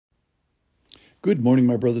Good morning,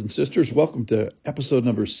 my brothers and sisters. Welcome to episode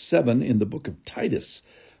number 7 in the book of Titus.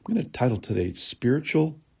 I'm going to title today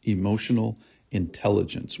Spiritual Emotional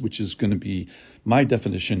Intelligence, which is going to be my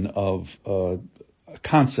definition of a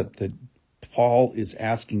concept that Paul is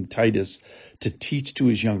asking Titus to teach to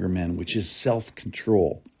his younger men, which is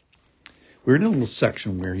self-control. We're in a little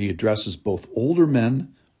section where he addresses both older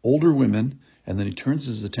men, older women, and then he turns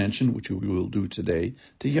his attention, which we will do today,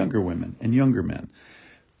 to younger women and younger men.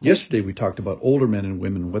 Yesterday, we talked about older men and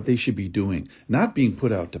women, what they should be doing, not being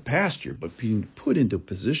put out to pasture, but being put into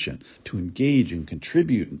position to engage and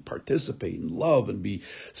contribute and participate and love and be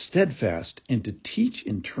steadfast and to teach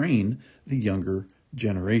and train the younger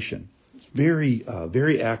generation. It's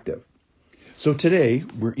very active. So today,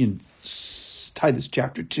 we're in Titus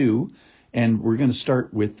chapter 2, and we're going to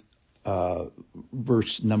start with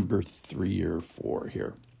verse number 3 or 4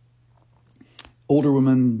 here. Older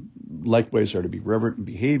women likewise are to be reverent in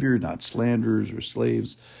behavior, not slanderers or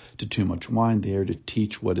slaves to too much wine. They are to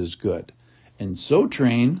teach what is good. And so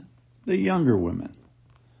train the younger women.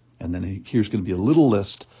 And then here's going to be a little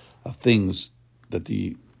list of things that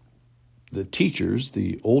the teachers,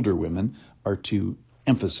 the older women, are to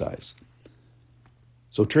emphasize.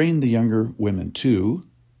 So train the younger women to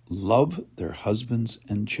love their husbands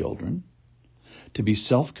and children, to be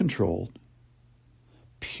self-controlled,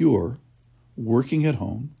 pure, working at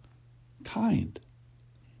home, kind,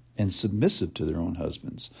 and submissive to their own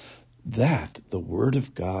husbands, that the word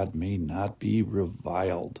of God may not be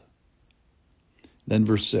reviled. Then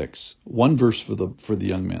verse 6, one verse for the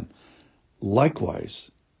young men.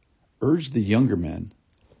 Likewise, urge the younger men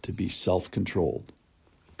to be self-controlled,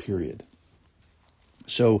 period.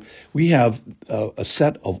 So we have a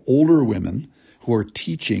set of older women who are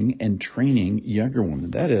teaching and training younger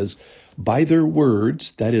women. That is, by their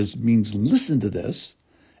words, that is, means listen to this,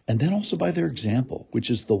 and then also by their example, which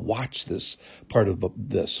is the watch this part of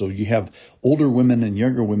this. So you have older women and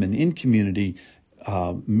younger women in community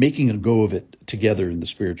making a go of it together in the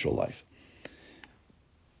spiritual life.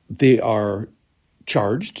 They are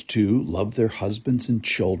charged to love their husbands and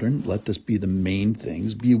children. Let this be the main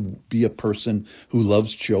things. Be a person who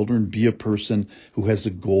loves children. Be a person who has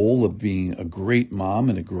a goal of being a great mom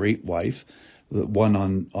and a great wife. The one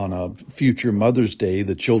on a future Mother's Day,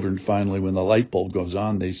 the children finally, when the light bulb goes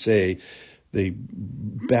on, they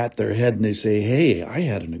bat their head and they say, hey, I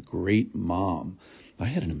had a great mom. I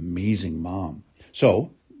had an amazing mom.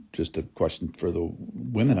 So just a question for the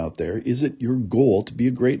women out there. Is it your goal to be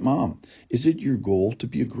a great mom? Is it your goal to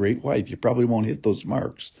be a great wife? You probably won't hit those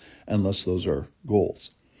marks unless those are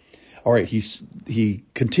goals. All right, he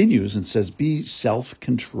continues and says, be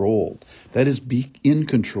self-controlled. That is, be in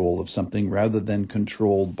control of something rather than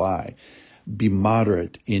controlled by. Be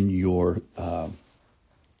moderate in your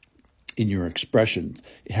expressions.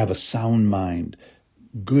 Have a sound mind,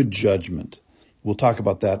 good judgment. We'll talk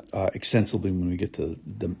about that extensively when we get to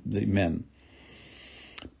the men.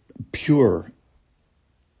 Pure.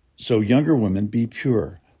 So younger women, be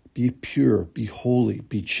pure. Be pure, be holy,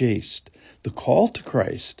 be chaste. The call to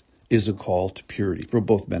Christ is a call to purity for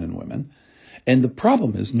both men and women. And the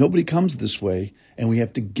problem is nobody comes this way, and we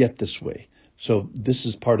have to get this way. So this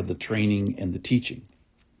is part of the training and the teaching.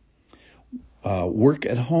 Work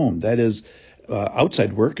at home. That is,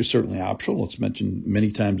 outside work is certainly optional. It's mentioned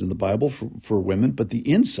many times in the Bible for women, but the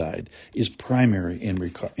inside is primary and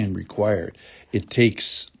required. It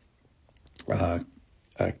takes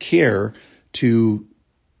care to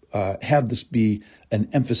have this be an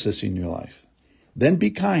emphasis in your life. Then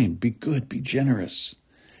be kind, be good, be generous.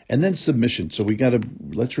 And then submission. So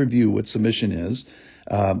let's review what submission is.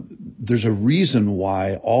 There's a reason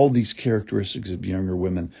why all these characteristics of younger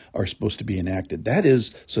women are supposed to be enacted. That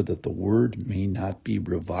is so that the word may not be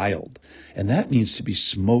reviled. And that means to be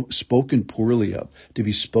spoken poorly of, to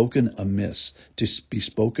be spoken amiss, to be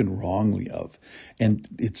spoken wrongly of. And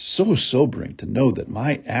it's so sobering to know that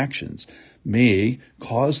my actions may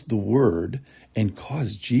cause the word and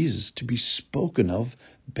cause Jesus to be spoken of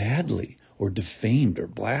badly, or defamed, or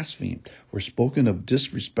blasphemed, or spoken of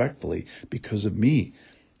disrespectfully because of me.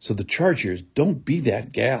 So the charge here is, don't be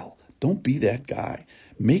that gal. Don't be that guy.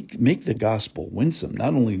 Make the gospel winsome.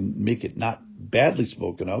 Not only make it not badly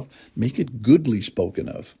spoken of, make it goodly spoken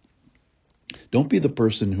of. Don't be the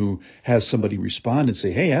person who has somebody respond and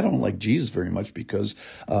say, hey, I don't like Jesus very much because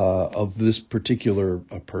of this particular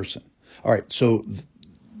person. All right, so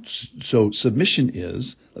submission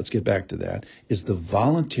is, let's get back to that, is the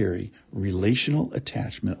voluntary relational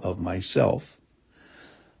attachment of myself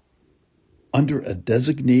under a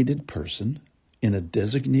designated person in a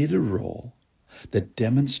designated role that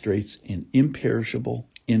demonstrates an imperishable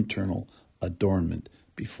internal adornment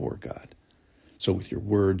before God. So with your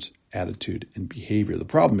words, attitude, and behavior. The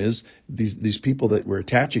problem is these people that we're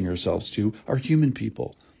attaching ourselves to are human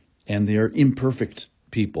people, and they are imperfect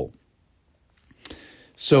people.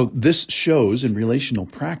 So this shows in relational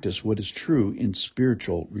practice what is true in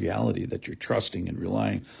spiritual reality, that you're trusting and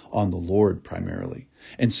relying on the Lord primarily.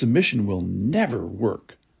 And submission will never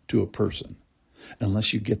work to a person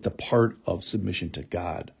unless you get the part of submission to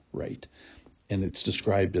God right. And it's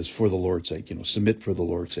described as for the Lord's sake, submit for the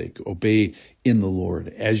Lord's sake, obey in the Lord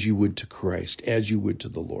as you would to Christ, as you would to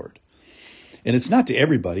the Lord. And it's not to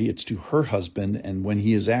everybody, it's to her husband, and when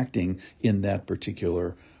he is acting in that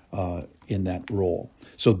particular in that role.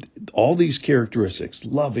 So all these characteristics,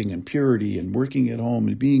 loving and purity and working at home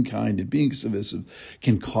and being kind and being submissive,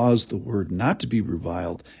 can cause the word not to be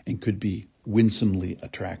reviled and could be winsomely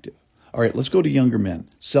attractive. All right, let's go to younger men.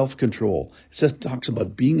 Self-control. It talks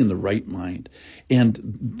about being in the right mind. And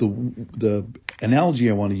the analogy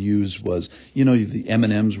I want to use was, the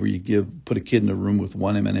M&Ms where you put a kid in a room with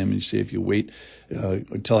one M&M and you say, if you wait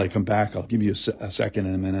until I come back, I'll give you a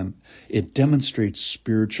second M&M. It demonstrates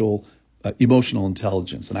spiritual, emotional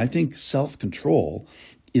intelligence. And I think self-control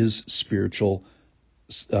is spiritual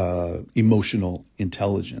emotional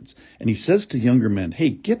intelligence. And he says to younger men, hey,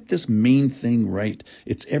 get this main thing right.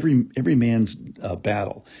 It's every man's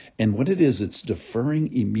battle. And what it is, it's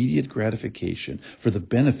deferring immediate gratification for the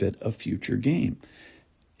benefit of future gain.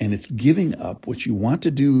 And it's giving up what you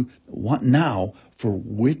want now for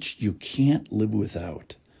which you can't live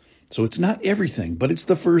without. So it's not everything, but it's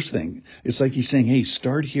the first thing. It's like he's saying, hey,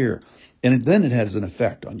 start here. And then it has an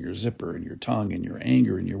effect on your zipper and your tongue and your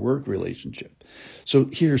anger and your work relationship. So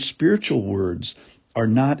here, spiritual words are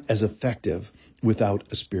not as effective without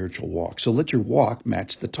a spiritual walk. So let your walk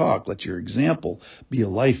match the talk. Let your example be a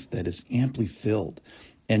life that is amply filled.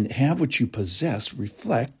 And have what you possess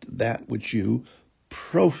reflect that which you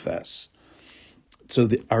profess. So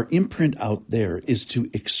our imprint out there is to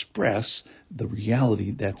express the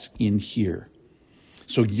reality that's in here.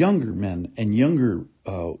 So younger men and younger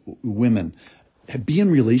women be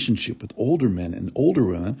in relationship with older men and older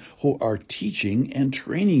women who are teaching and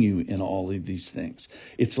training you in all of these things.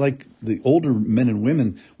 It's like the older men and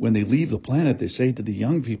women, when they leave the planet, they say to the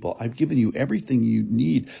young people, I've given you everything you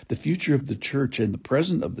need. The future of the church and the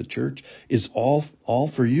present of the church is all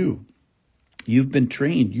for you. You've been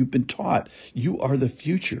trained. You've been taught. You are the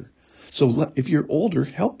future. So if you're older,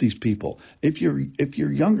 help these people. If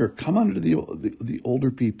you're younger, come under the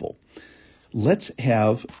older people. Let's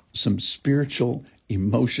have some spiritual,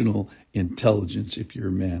 emotional intelligence if you're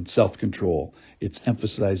a man, self-control. It's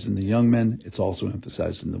emphasized in the young men. It's also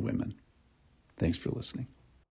emphasized in the women. Thanks for listening.